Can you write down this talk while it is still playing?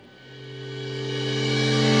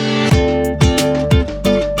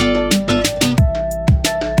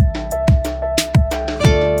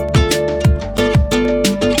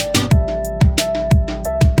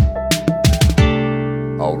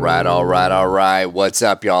right, what's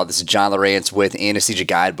up, y'all? This is John Lawrence with Anesthesia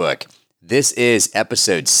Guidebook. This is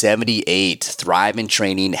episode 78, Thrive in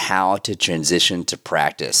Training, How to Transition to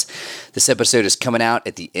Practice. This episode is coming out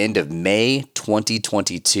at the end of May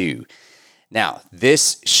 2022. Now,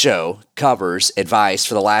 this show covers advice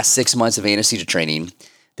for the last 6 months of anesthesia training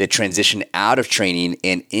that transition out of training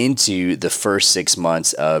and into the first 6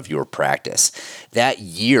 months of your practice. That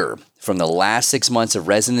year from the last 6 months of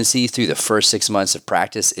residency through the first 6 months of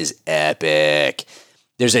practice is epic.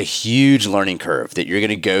 There's a huge learning curve that you're going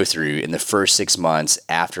to go through in the first 6 months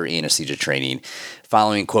after anesthesia training,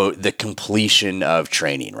 following, quote, the completion of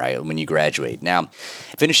training, right, when you graduate. Now,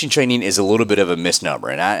 finishing training is a little bit of a misnomer,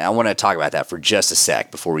 and I want to talk about that for just a sec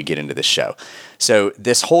before we get into the show. So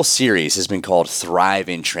this whole series has been called Thrive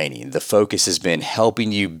in Training. The focus has been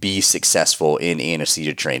helping you be successful in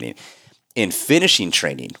anesthesia training. In finishing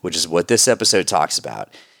training, which is what this episode talks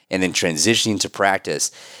about, and then transitioning to practice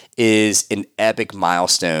is an epic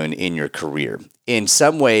milestone in your career. In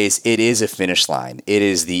some ways, it is a finish line. It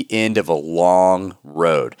is the end of a long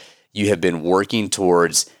road. You have been working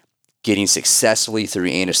towards getting successfully through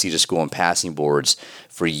anesthesia school and passing boards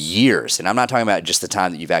for years. And I'm not talking about just the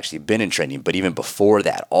time that you've actually been in training, but even before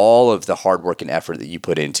that, all of the hard work and effort that you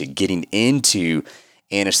put into getting into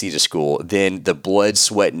anesthesia school, then the blood,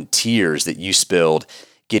 sweat, and tears that you spilled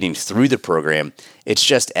getting through the program, it's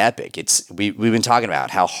just epic. We've been talking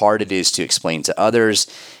about how hard it is to explain to others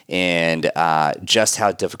and just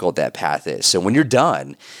how difficult that path is. So when you're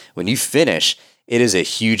done, when you finish, it is a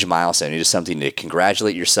huge milestone. It is something to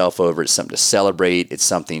congratulate yourself over. It's something to celebrate. It's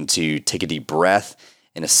something to take a deep breath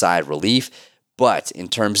and a sigh of relief. But in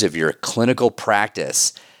terms of your clinical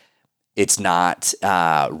practice, it's not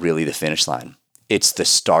really the finish line. It's the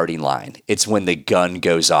starting line. It's when the gun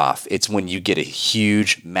goes off. It's when you get a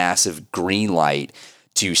huge, massive green light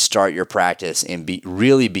to start your practice and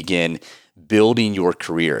really begin building your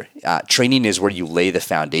career. Training is where you lay the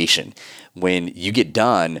foundation. When you get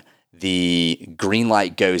done, the green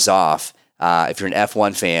light goes off. If you're an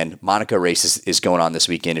F1 fan, Monaco race is going on this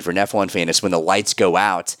weekend. If you're an F1 fan, it's when the lights go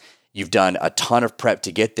out. You've done a ton of prep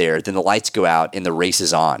to get there, then the lights go out and the race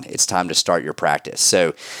is on. It's time to start your practice.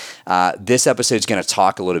 So this episode is going to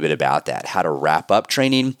talk a little bit about that, how to wrap up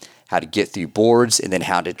training, how to get through boards, and then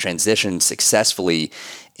how to transition successfully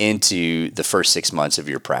into the first 6 months of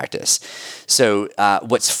your practice. So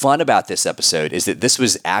what's fun about this episode is that this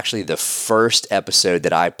was actually the first episode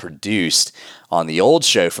that I produced on the old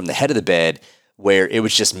show from the head of the bed where it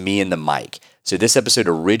was just me and the mic. So this episode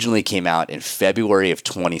originally came out in February of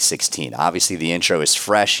 2016. Obviously, the intro is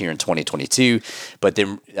fresh here in 2022, but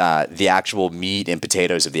then the actual meat and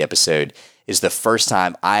potatoes of the episode is the first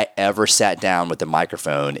time I ever sat down with the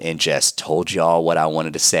microphone and just told y'all what I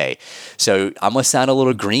wanted to say. So I'm going to sound a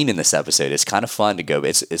little green in this episode. It's kind of fun to go.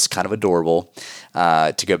 It's kind of adorable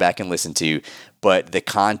to go back and listen to, but the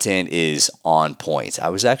content is on point. I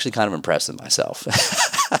was actually kind of impressed with myself.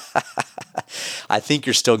 I think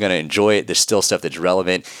you're still going to enjoy it. There's still stuff that's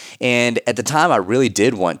relevant. And at the time, I really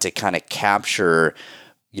did want to kind of capture,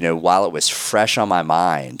 while it was fresh on my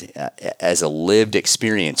mind as a lived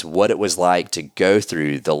experience, what it was like to go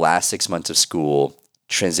through the last 6 months of school,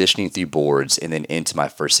 transitioning through boards, and then into my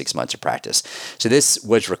first 6 months of practice. So this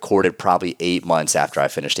was recorded probably 8 months after I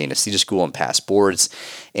finished anesthesia school and passed boards.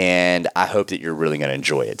 And I hope that you're really going to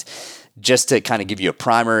enjoy it. Just to kind of give you a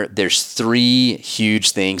primer, there's 3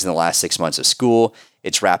 huge things in the last 6 months of school.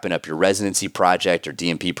 It's wrapping up your residency project or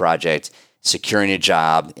DNP project, securing a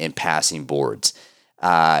job, and passing boards.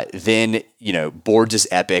 Then, boards is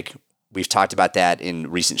epic. We've talked about that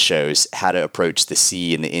in recent shows, how to approach the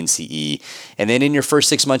C and the NCE. And then in your first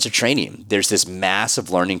 6 months of training, there's this massive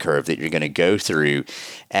learning curve that you're going to go through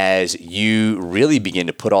as you really begin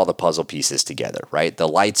to put all the puzzle pieces together, right? The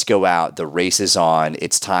lights go out, the race is on.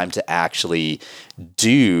 It's time to actually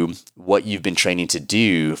do what you've been training to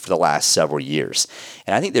do for the last several years.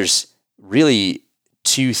 And I think there's really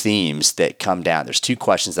 2 themes that come down. There's 2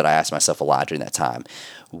 questions that I ask myself a lot during that time.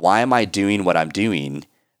 Why am I doing what I'm doing?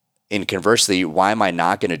 And conversely, why am I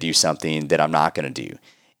not going to do something that I'm not going to do?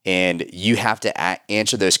 And you have to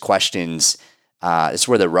answer those questions. It's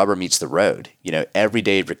where the rubber meets the road. Every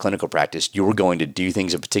day of your clinical practice, you're going to do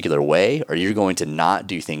things a particular way, or you're going to not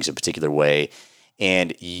do things a particular way.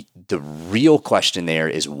 And the real question there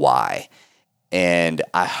is why. And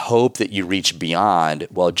I hope that you reach beyond,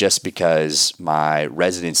 well, just because my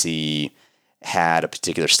residency had a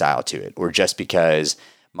particular style to it, or just because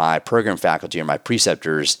my program faculty or my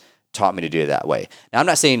preceptors taught me to do it that way. Now, I'm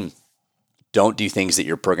not saying don't do things that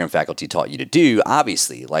your program faculty taught you to do.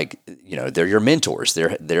 Obviously, they're your mentors.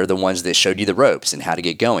 They're the ones that showed you the ropes and how to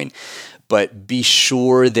get going. But be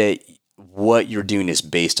sure that what you're doing is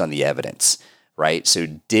based on the evidence, right? So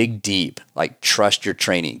dig deep, like trust your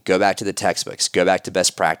training, go back to the textbooks, go back to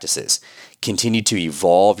best practices, continue to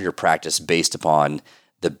evolve your practice based upon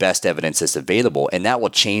the best evidence that's available, and that will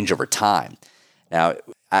change over time. Now,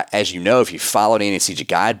 as you know, if you followed Anesthesia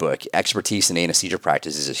Guidebook, expertise in anesthesia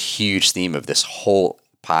practice is a huge theme of this whole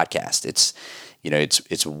podcast.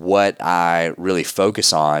 It's what I really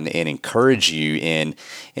focus on and encourage you in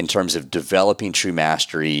terms of developing true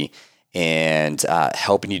mastery and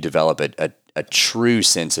helping you develop a true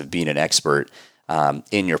sense of being an expert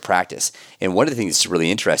in your practice. And one of the things that's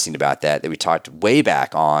really interesting about that we talked way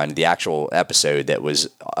back on the actual episode that was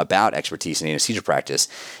about expertise in anesthesia practice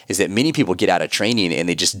is that many people get out of training and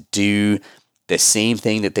they just do the same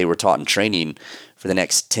thing that they were taught in training for the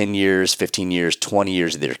next 10 years, 15 years, 20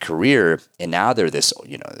 years of their career. And now they're this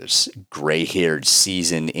gray-haired,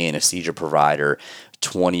 seasoned anesthesia provider,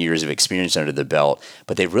 20 years of experience under the belt,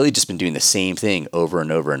 but they've really just been doing the same thing over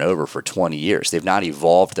and over and over for 20 years. They've not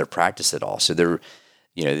evolved their practice at all. So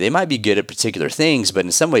they might be good at particular things, but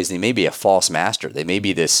in some ways they may be a false master. They may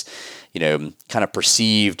be this, kind of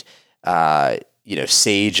perceived,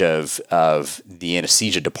 sage of the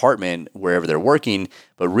anesthesia department wherever they're working,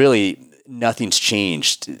 but really nothing's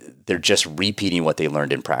changed. They're just repeating what they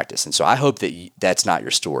learned in practice. And so I hope that that's not your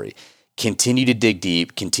story. Continue to dig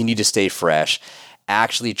deep, continue to stay fresh,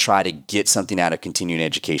 actually try to get something out of continuing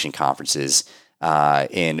education conferences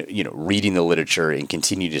and reading the literature, and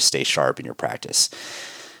continue to stay sharp in your practice.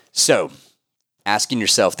 So asking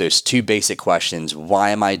yourself those two basic questions,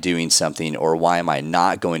 why am I doing something or why am I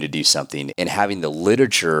not going to do something, and having the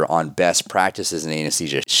literature on best practices in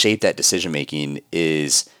anesthesia shape that decision making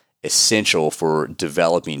is essential for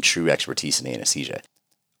developing true expertise in anesthesia.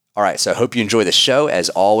 All right, so I hope you enjoy the show. As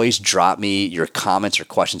always, drop me your comments or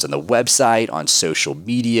questions on the website, on social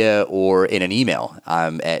media, or in an email.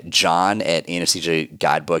 I'm at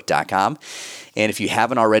john@anesthesiaguidebook.com. And if you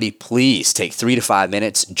haven't already, please take 3 to 5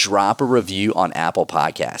 minutes, drop a review on Apple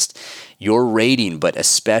Podcast. Your rating, but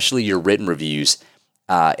especially your written reviews,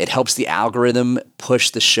 it helps the algorithm push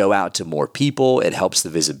the show out to more people. It helps the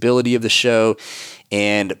visibility of the show.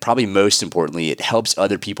 And probably most importantly, it helps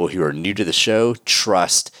other people who are new to the show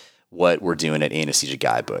trust what we're doing at Anesthesia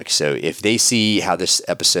Guidebook. So if they see how this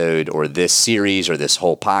episode or this series or this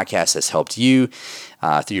whole podcast has helped you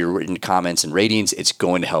through your written comments and ratings, it's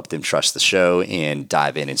going to help them trust the show and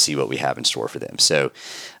dive in and see what we have in store for them. So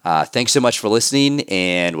thanks so much for listening.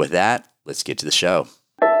 And with that, let's get to the show.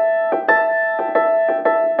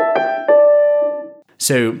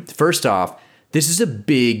 So first off, this is a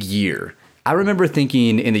big year. I remember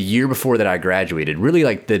thinking in the year before that I graduated, really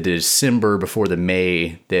like the December before the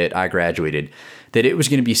May that I graduated, that it was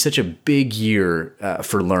going to be such a big year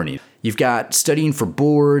for learning. You've got studying for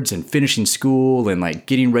boards and finishing school and like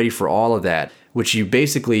getting ready for all of that, which you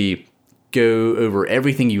basically go over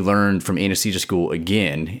everything you learned from anesthesia school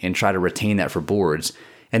again and try to retain that for boards.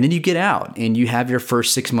 And then you get out and you have your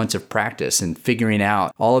first 6 months of practice and figuring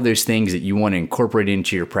out all of those things that you want to incorporate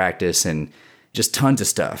into your practice and just tons of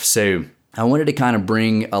stuff. So I wanted to kind of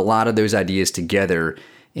bring a lot of those ideas together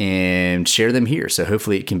and share them here. So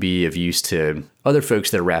hopefully it can be of use to other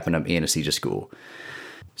folks that are wrapping up anesthesia school.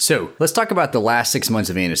 So let's talk about the last 6 months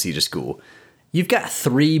of anesthesia school. You've got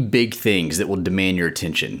 3 big things that will demand your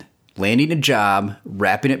attention: landing a job,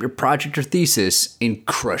 wrapping up your project or thesis, and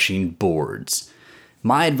crushing boards.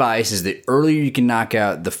 My advice is the earlier you can knock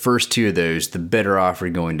out the first 2 of those, the better off you're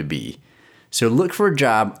going to be. So look for a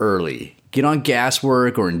job early. Get on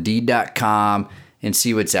Gaswork or Indeed.com and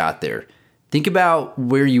see what's out there. Think about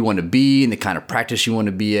where you want to be and the kind of practice you want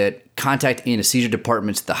to be at. Contact anesthesia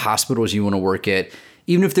departments at the hospitals you want to work at,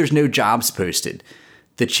 even if there's no jobs posted.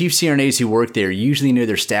 The chief CRNAs who work there usually know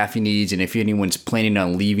their staffing needs and if anyone's planning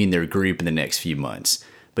on leaving their group in the next few months.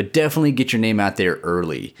 But definitely get your name out there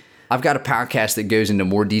early. I've got a podcast that goes into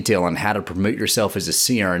more detail on how to promote yourself as a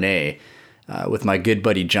CRNA with my good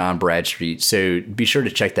buddy John Bradstreet, so be sure to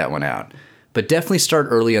check that one out. But definitely start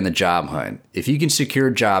early on the job hunt. If you can secure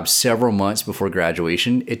a job several months before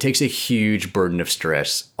graduation, it takes a huge burden of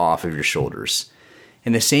stress off of your shoulders.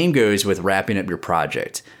 And the same goes with wrapping up your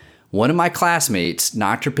project. One of my classmates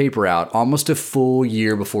knocked her paper out almost a full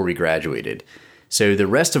year before we graduated. So the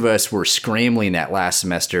rest of us were scrambling that last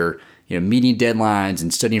semester, meeting deadlines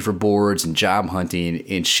and studying for boards and job hunting,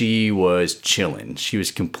 and she was chilling. She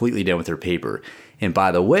was completely done with her paper. And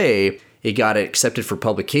by the way, it got accepted for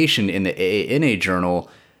publication in the AANA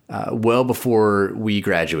journal well before we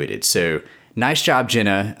graduated. So nice job,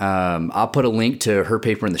 Jenna. I'll put a link to her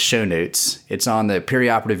paper in the show notes. It's on the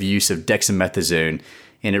perioperative use of dexamethasone,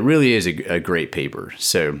 and it really is a great paper.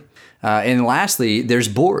 So, and lastly, there's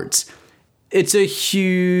boards. It's a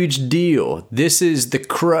huge deal. This is the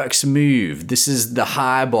crux move. This is the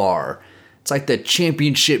high bar. It's like the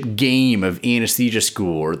championship game of anesthesia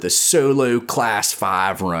school or the solo class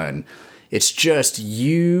 5 run. It's just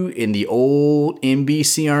you and the old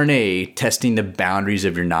MBCRNA testing the boundaries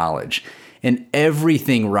of your knowledge. And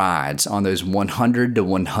everything rides on those 100 to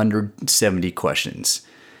 170 questions.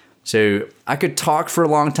 So I could talk for a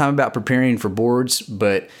long time about preparing for boards,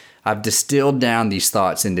 but I've distilled down these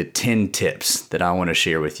thoughts into 10 tips that I want to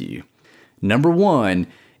share with you. Number 1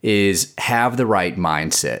 is have the right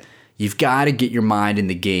mindset. You've got to get your mind in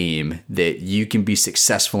the game that you can be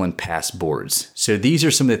successful and pass boards. So these are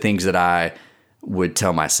some of the things that I would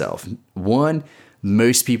tell myself. 1,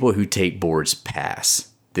 most people who take boards pass.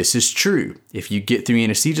 This is true. If you get through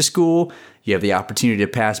anesthesia school, you have the opportunity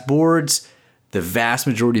to pass boards. The vast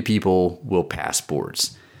majority of people will pass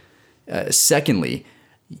boards. Secondly,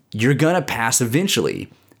 you're going to pass eventually.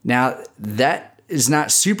 Now, that is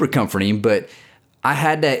not super comforting, but I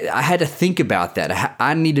had to think about that.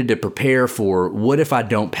 I needed to prepare for what if I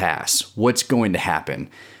don't pass? What's going to happen?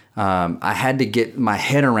 I had to get my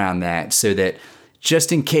head around that so that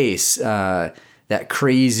just in case that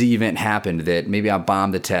crazy event happened, that maybe I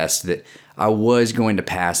bombed the test, that I was going to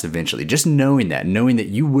pass eventually. Just knowing that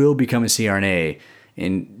you will become a CRNA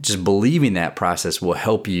and just believing that process will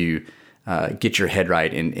help you get your head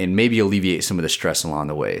right and maybe alleviate some of the stress along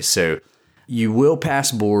the way. So you will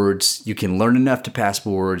pass boards. You can learn enough to pass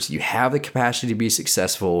boards. You have the capacity to be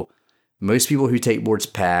successful. Most people who take boards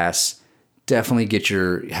pass.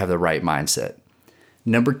 Definitely have the right mindset.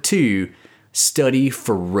 Number 2, study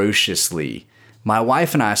ferociously. My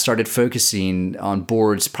wife and I started focusing on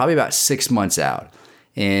boards probably about 6 months out.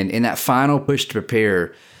 And in that final push to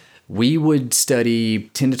prepare, we would study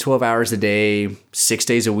 10 to 12 hours a day, 6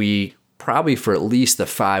 days a week, probably for at least the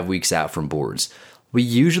 5 weeks out from boards. We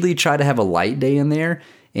usually try to have a light day in there,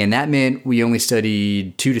 and that meant we only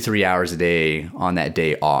studied 2 to 3 hours a day on that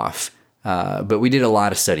day off. But we did a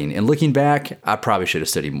lot of studying. And looking back, I probably should have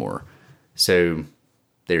studied more. So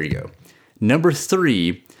there you go. Number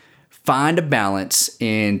 3, find a balance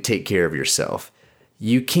and take care of yourself.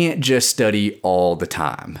 You can't just study all the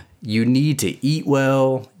time. You need to eat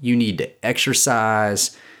well. You need to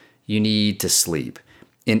exercise. You need to sleep.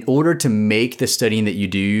 In order to make the studying that you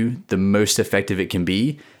do the most effective it can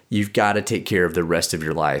be, you've got to take care of the rest of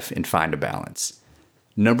your life and find a balance.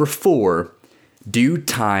 Number 4, do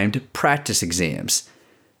timed practice exams.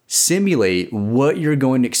 Simulate what you're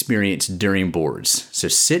going to experience during boards. So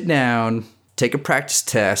sit down, take a practice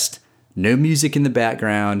test, no music in the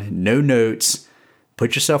background, no notes,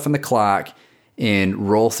 put yourself on the clock, and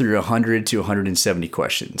roll through 100 to 170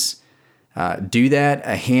 questions. Do that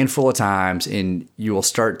a handful of times, and you will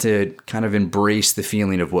start to kind of embrace the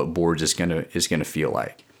feeling of what boards is gonna feel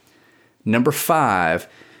like. Number 5,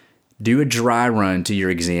 do a dry run to your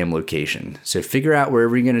exam location. So figure out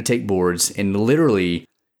wherever you're going to take boards and literally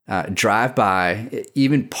drive by,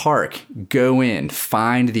 even park, go in,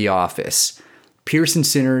 find the office. Pearson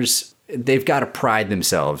Centers, they've got to pride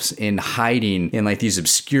themselves in hiding in like these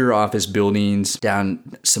obscure office buildings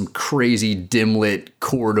down some crazy dim lit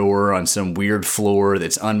corridor on some weird floor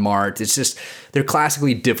that's unmarked. It's just, they're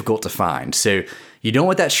classically difficult to find. So you don't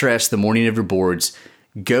want that stress the morning of your boards.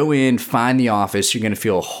 Go in, find the office. You're going to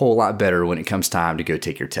feel a whole lot better when it comes time to go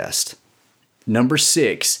take your test. Number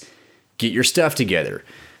 6, get your stuff together.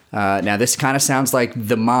 Now, this kind of sounds like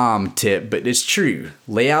the mom tip, but it's true.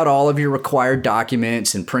 Lay out all of your required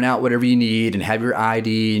documents and print out whatever you need and have your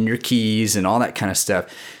ID and your keys and all that kind of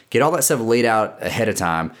stuff. Get all that stuff laid out ahead of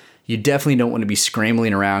time. You definitely don't want to be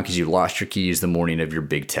scrambling around because you lost your keys the morning of your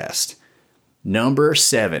big test. Number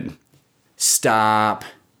 7, stop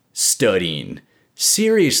studying.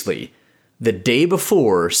 Seriously,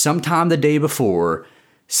 sometime the day before,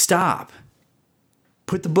 stop.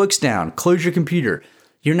 Put the books down, close your computer.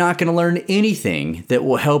 You're not going to learn anything that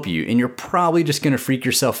will help you, and you're probably just going to freak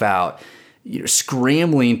yourself out,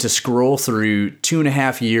 scrambling to scroll through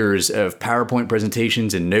 2.5 years of PowerPoint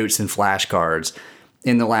presentations and notes and flashcards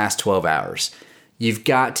in the last 12 hours. You've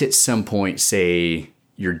got to at some point say,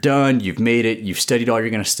 you're done, you've made it, you've studied all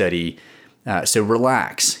you're going to study. So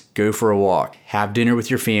relax, go for a walk, have dinner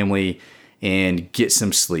with your family, and get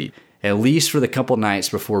some sleep. At least for the couple nights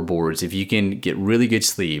before boards, if you can get really good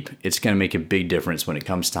sleep, it's going to make a big difference when it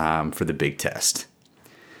comes time for the big test.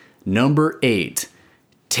 Number 8,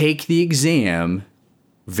 take the exam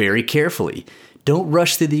very carefully. Don't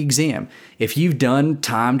rush through the exam. If you've done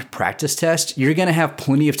timed practice tests, you're going to have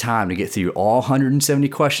plenty of time to get through all 170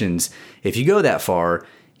 questions if you go that far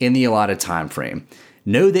in the allotted time frame.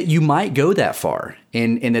 Know that you might go that far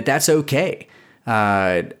and that that's okay.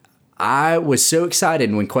 I was so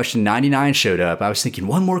excited when question 99 showed up. I was thinking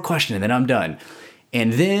one more question and then I'm done.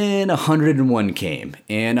 And then 101 came,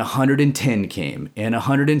 and 110 came, and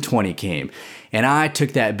 120 came. And I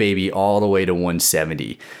took that baby all the way to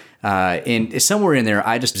 170. And somewhere in there,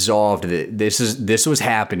 I just resolved that this was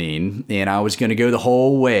happening, and I was going to go the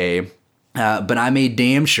whole way. But I made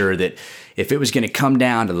damn sure that if it was going to come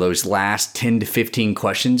down to those last 10 to 15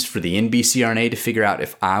 questions for the NBCRNA to figure out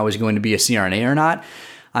if I was going to be a CRNA or not,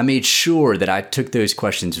 I made sure that I took those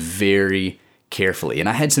questions very carefully. And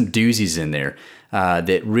I had some doozies in there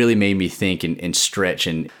that really made me think and stretch.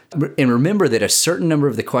 And remember that a certain number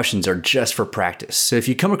of the questions are just for practice. So if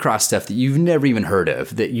you come across stuff that you've never even heard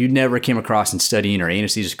of, that you never came across in studying or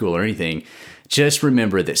anesthesia school or anything, just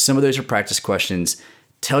remember that some of those are practice questions.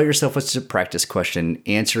 Tell yourself what's a practice question,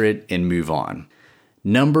 answer it, and move on.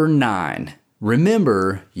 Number 9,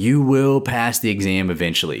 remember you will pass the exam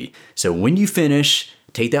eventually. So when you finish,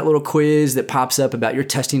 take that little quiz that pops up about your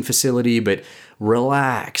testing facility, but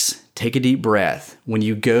relax, take a deep breath. When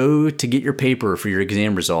you go to get your paper for your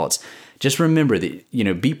exam results, just remember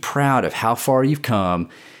that, be proud of how far you've come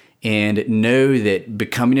and know that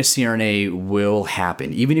becoming a CRNA will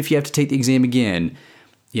happen. Even if you have to take the exam again,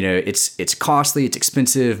 it's costly, it's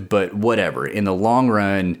expensive, but whatever. In the long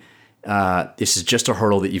run, this is just a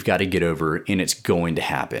hurdle that you've got to get over, and it's going to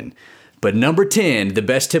happen. But number 10, the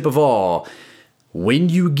best tip of all, when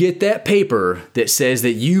you get that paper that says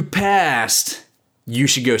that you passed, you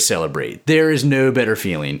should go celebrate. There is no better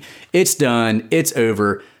feeling. It's done. It's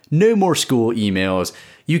over. No more school emails.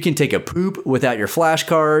 You can take a poop without your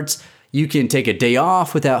flashcards. You can take a day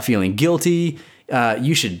off without feeling guilty.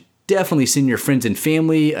 You should definitely send your friends and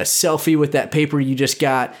family a selfie with that paper you just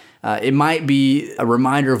got. It might be a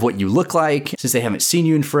reminder of what you look like since they haven't seen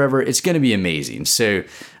you in forever. It's going to be amazing. So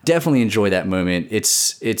definitely enjoy that moment.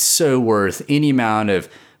 It's so worth any amount of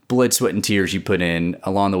blood, sweat, and tears you put in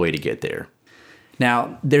along the way to get there.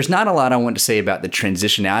 Now, there's not a lot I want to say about the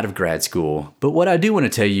transition out of grad school, but what I do want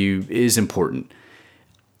to tell you is important.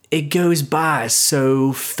 It goes by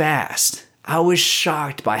so fast. I was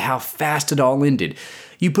shocked by how fast it all ended.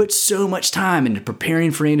 You put so much time into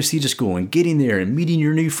preparing for anesthesia school and getting there and meeting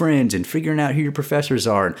your new friends and figuring out who your professors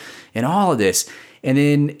are and all of this. And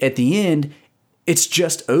then at the end, it's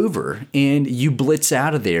just over and you blitz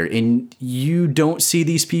out of there and you don't see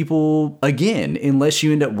these people again unless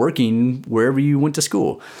you end up working wherever you went to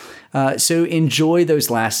school. So enjoy those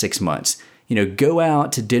last 6 months. Go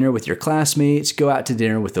out to dinner with your classmates, go out to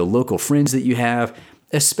dinner with the local friends that you have,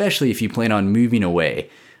 especially if you plan on moving away.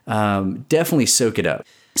 Definitely soak it up.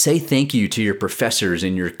 Say thank you to your professors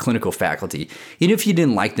and your clinical faculty, even if you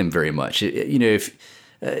didn't like them very much.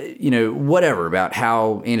 Whatever about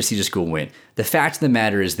how anesthesia school went. The fact of the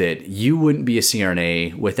matter is that you wouldn't be a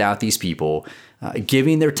CRNA without these people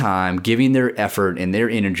giving their time, giving their effort and their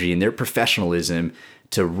energy and their professionalism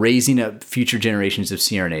to raising up future generations of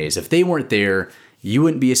CRNAs. If they weren't there, you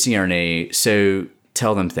wouldn't be a CRNA. So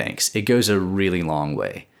tell them thanks. It goes a really long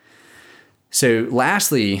way. So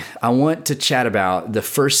lastly, I want to chat about the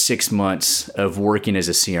first 6 months of working as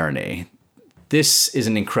a CRNA. This is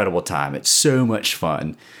an incredible time. It's so much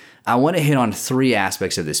fun. I want to hit on 3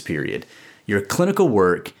 aspects of this period: your clinical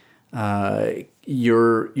work,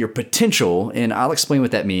 your potential, and I'll explain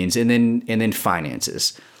what that means, and then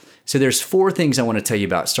finances. So there's 4 things I want to tell you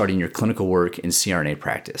about starting your clinical work in CRNA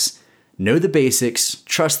practice. Know the basics,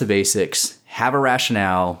 trust the basics, have a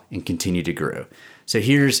rationale, and continue to grow. So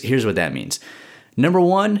here's what that means. Number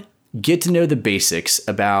 1, get to know the basics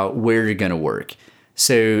about where you're going to work.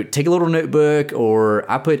 So take a little notebook, or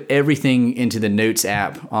I put everything into the Notes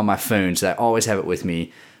app on my phone, so I always have it with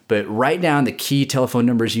me. But write down the key telephone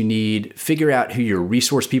numbers you need, figure out who your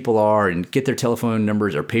resource people are and get their telephone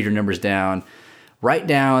numbers or pager numbers down. Write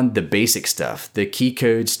down the basic stuff, the key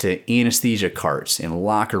codes to anesthesia carts and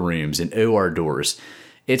locker rooms and OR doors.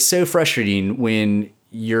 It's so frustrating when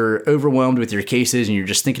you're overwhelmed with your cases and you're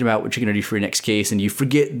just thinking about what you're going to do for your next case and you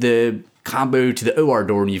forget the combo to the OR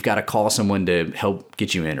door and you've got to call someone to help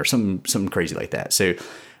get you in or something crazy like that. So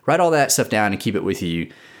write all that stuff down and keep it with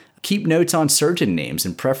you. Keep notes on surgeon names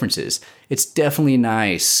and preferences. It's definitely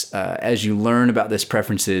nice as you learn about those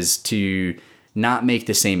preferences to not make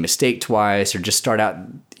the same mistake twice or just start out,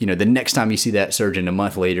 the next time you see that surgeon a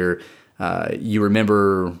month later, you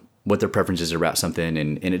remember what their preferences are about something,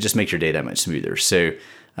 and it just makes your day that much smoother. So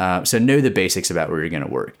know the basics about where you're going to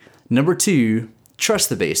work. Number 2, trust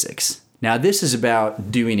the basics. Now, this is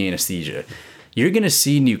about doing anesthesia. You're going to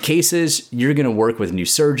see new cases, you're going to work with new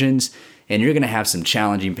surgeons, and you're going to have some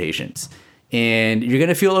challenging patients. And you're going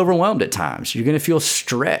to feel overwhelmed at times. You're going to feel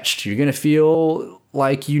stretched. You're going to feel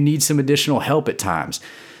like you need some additional help at times.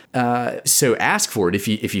 So ask for it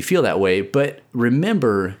if you feel that way. But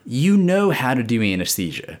remember, you know how to do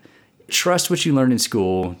anesthesia. Trust what you learned in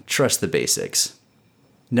school. Trust the basics.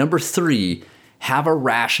 Number 3, have a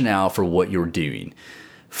rationale for what you're doing.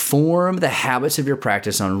 Form the habits of your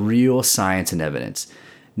practice on real science and evidence.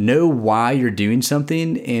 Know why you're doing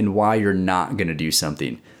something and why you're not going to do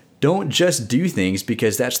something. Don't just do things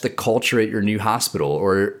because that's the culture at your new hospital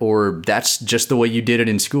or that's just the way you did it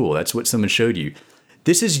in school. That's what someone showed you.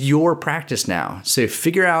 This is your practice now. So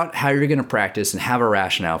figure out how you're going to practice and have a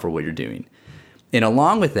rationale for what you're doing. And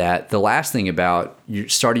along with that, the last thing about you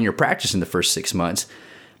starting your practice in the first 6 months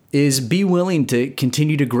is be willing to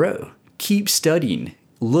continue to grow. Keep studying.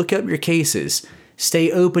 Look up your cases.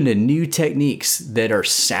 Stay open to new techniques that are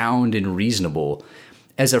sound and reasonable.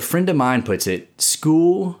 As a friend of mine puts it,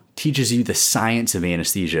 school teaches you the science of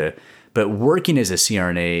anesthesia, but working as a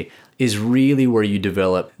CRNA is really where you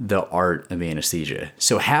develop the art of anesthesia.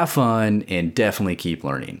 So have fun and definitely keep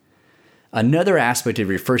learning. Another aspect of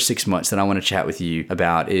your first 6 months that I want to chat with you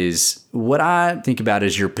about is what I think about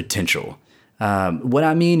as your potential. What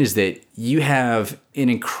I mean is that you have an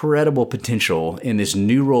incredible potential in this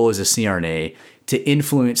new role as a CRNA to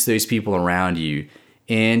influence those people around you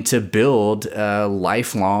and to build a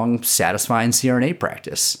lifelong, satisfying CRNA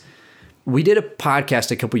practice. We did a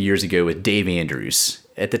podcast a couple years ago with Dave Andrews.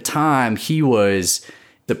 At the time, he was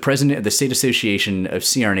the president of the State Association of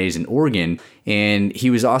CRNAs in Oregon, and he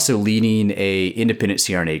was also leading a independent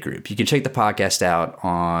CRNA group. You can check the podcast out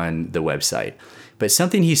on the website. But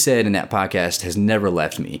something he said in that podcast has never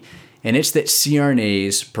left me, and it's that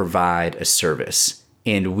CRNAs provide a service,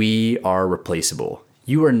 and we are replaceable.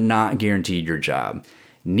 You are not guaranteed your job.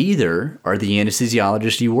 Neither are the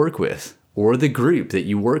anesthesiologists you work with or the group that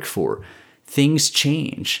you work for. Things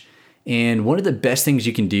change. And one of the best things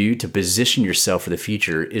you can do to position yourself for the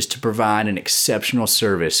future is to provide an exceptional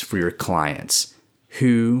service for your clients,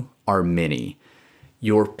 who are many.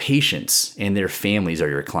 Your patients and their families are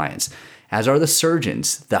your clients, as are the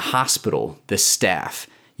surgeons, the hospital, the staff.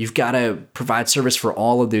 You've got to provide service for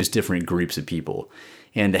all of those different groups of people.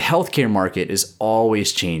 And the healthcare market is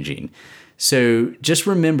always changing. So just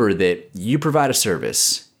remember that you provide a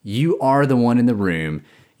service. You are the one in the room.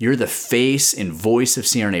 You're the face and voice of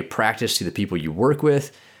CRNA practice to the people you work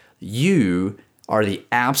with. You are the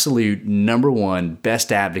absolute number one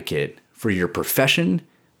best advocate for your profession,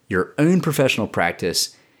 your own professional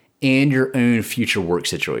practice, and your own future work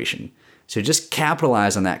situation. So just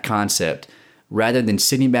capitalize on that concept rather than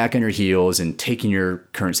sitting back on your heels and taking your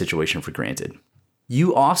current situation for granted.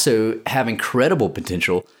 You also have incredible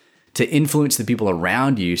potential to influence the people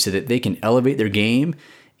around you so that they can elevate their game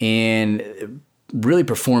and really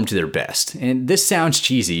perform to their best. And this sounds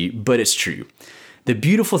cheesy, but it's true. The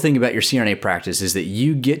beautiful thing about your CRNA practice is that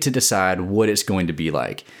you get to decide what it's going to be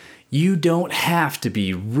like. You don't have to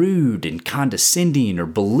be rude and condescending or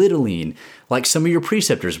belittling like some of your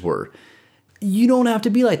preceptors were. You don't have to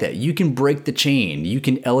be like that. You can break the chain. You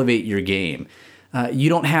can elevate your game. You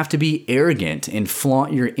don't have to be arrogant and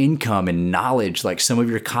flaunt your income and knowledge like some of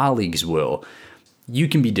your colleagues will. You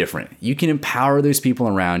can be different. You can empower those people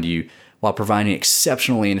around you while providing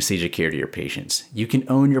exceptional anesthesia care to your patients. You can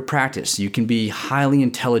own your practice. You can be highly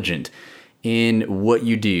intelligent in what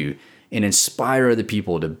you do and inspire other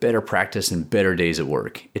people to better practice and better days at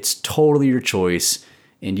work. It's totally your choice,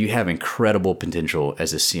 and you have incredible potential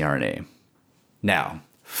as a CRNA. Now,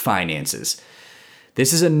 finances.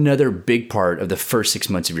 This is another big part of the first 6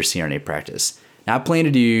 months of your CRNA practice. Now, I plan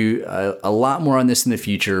to do a lot more on this in the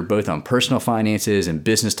future, both on personal finances and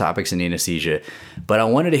business topics in anesthesia, but I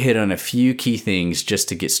wanted to hit on a few key things just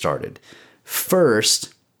to get started.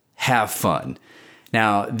 First, have fun.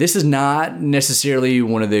 Now, this is not necessarily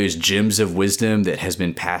one of those gems of wisdom that has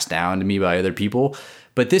been passed down to me by other people,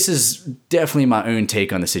 but this is definitely my own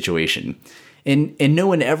take on the situation. And no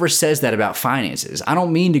one ever says that about finances. I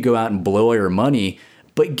don't mean to go out and blow all your money,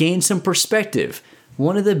 but gain some perspective.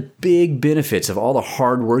 One of the big benefits of all the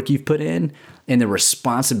hard work you've put in and the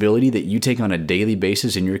responsibility that you take on a daily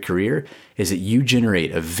basis in your career is that you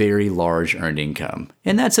generate a very large earned income.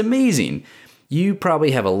 And that's amazing. You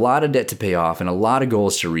probably have a lot of debt to pay off and a lot of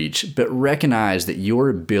goals to reach, but recognize that your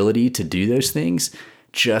ability to do those things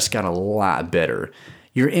just got a lot better.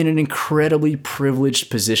 You're in an incredibly privileged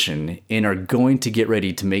position and are going to get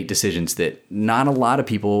ready to make decisions that not a lot of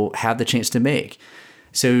people have the chance to make.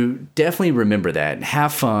 So definitely remember that.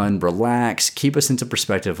 Have fun, relax, keep us into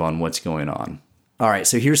perspective on what's going on. All right,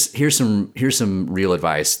 so here's some real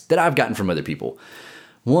advice that I've gotten from other people.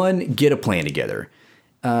 One, get a plan together.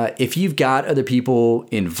 If you've got other people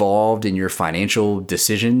involved in your financial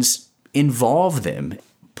decisions, involve them.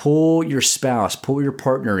 Pull your spouse, pull your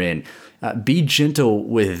partner in. Be gentle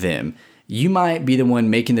with them. You might be the one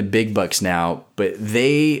making the big bucks now, but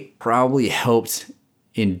they probably helped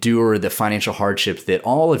endure the financial hardships that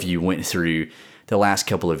all of you went through the last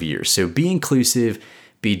couple of years. So be inclusive,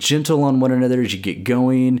 be gentle on one another as you get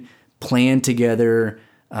going, plan together.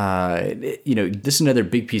 This is another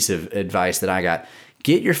big piece of advice that I got.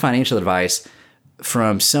 Get your financial advice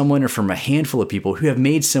from someone or from a handful of people who have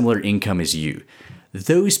made similar income as you.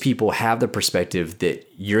 Those people have the perspective that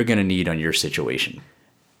you're going to need on your situation.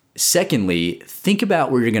 Secondly, think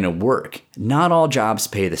about where you're going to work. Not all jobs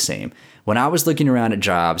pay the same. When I was looking around at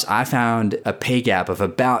jobs, I found a pay gap of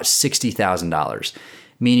about $60,000,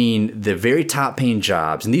 meaning the very top paying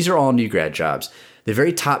jobs, and these are all new grad jobs, the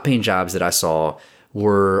very top paying jobs that I saw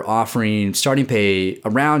were offering starting pay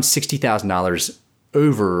around $60,000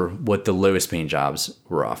 over what the lowest paying jobs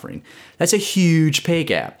were offering. That's a huge pay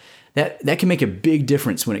gap. That can make a big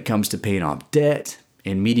difference when it comes to paying off debt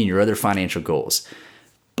and meeting your other financial goals.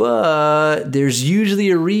 But there's usually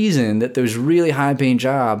a reason that those really high-paying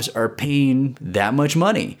jobs are paying that much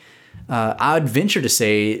money. I would venture to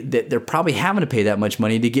say that they're probably having to pay that much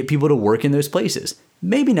money to get people to work in those places.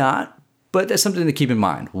 Maybe not, but that's something to keep in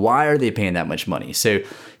mind. Why are they paying that much money? So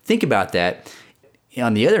think about that.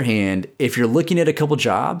 On the other hand, if you're looking at a couple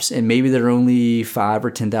jobs and maybe they're only $5,000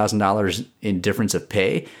 or $10,000 in difference of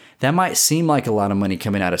pay, that might seem like a lot of money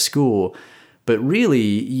coming out of school, but really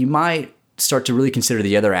you might start to really consider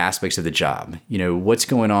the other aspects of the job. What's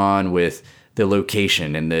going on with the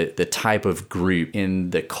location and the type of group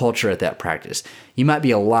and the culture at that practice. You might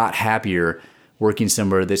be a lot happier working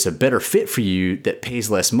somewhere that's a better fit for you that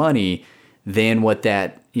pays less money than what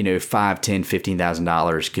that, $5,000, $10,000,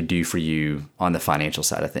 $15,000 could do for you on the financial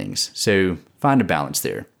side of things. So find a balance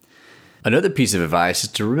there. Another piece of advice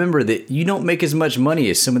is to remember that you don't make as much money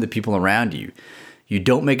as some of the people around you. You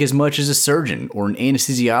don't make as much as a surgeon or an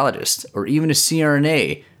anesthesiologist or even a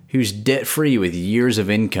CRNA who's debt-free with years of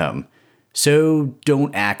income. So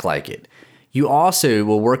don't act like it. You also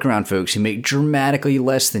will work around folks who make dramatically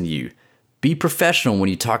less than you. Be professional when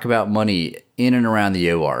you talk about money in and around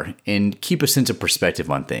the OR and keep a sense of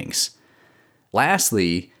perspective on things.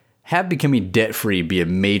 Lastly, have becoming debt-free be a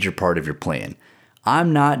major part of your plan.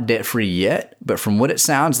 I'm not debt-free yet, but from what it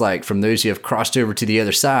sounds like from those who have crossed over to the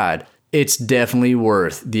other side, it's definitely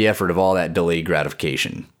worth the effort of all that delayed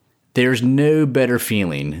gratification. There's no better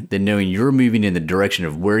feeling than knowing you're moving in the direction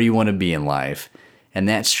of where you want to be in life, and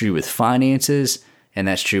that's true with finances, and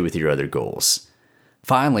that's true with your other goals.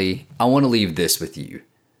 Finally, I want to leave this with you.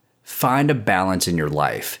 Find a balance in your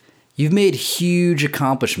life. You've made huge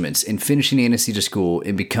accomplishments in finishing anesthesia school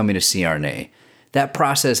and becoming a CRNA. That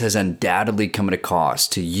process has undoubtedly come at a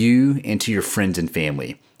cost to you and to your friends and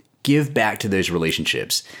family. Give back to those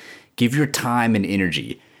relationships. Give your time and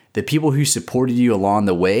energy. The people who supported you along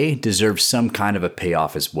the way deserve some kind of a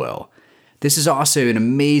payoff as well. This is also an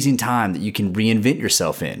amazing time that you can reinvent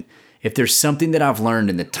yourself in. If there's something that I've learned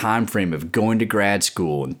in the time frame of going to grad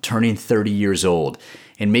school and turning 30 years old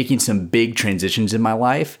and making some big transitions in my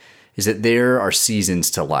life, is that there are seasons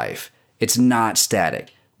to life. It's not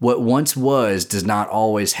static. What once was does not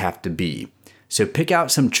always have to be. So pick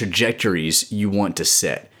out some trajectories you want to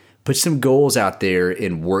set. Put some goals out there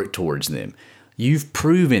and work towards them. You've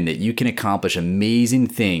proven that you can accomplish amazing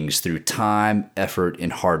things through time, effort,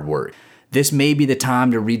 and hard work. This may be the time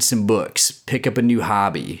to read some books, pick up a new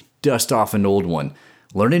hobby, dust off an old one,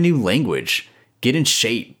 learn a new language, get in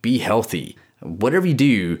shape, be healthy. Whatever you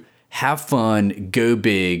do, have fun, go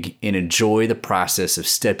big, and enjoy the process of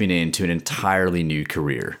stepping into an entirely new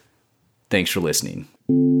career. Thanks for listening.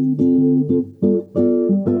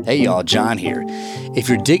 Hey y'all, John here. If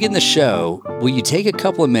you're digging the show, will you take a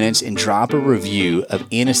couple of minutes and drop a review of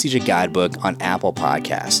Anesthesia Guidebook on Apple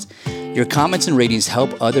Podcast? Your comments and ratings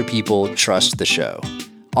help other people trust the show.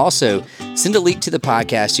 Also, send a link to the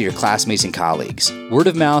podcast to your classmates and colleagues. Word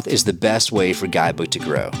of mouth is the best way for Guidebook to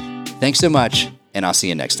grow. Thanks so much, and I'll see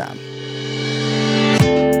you next time.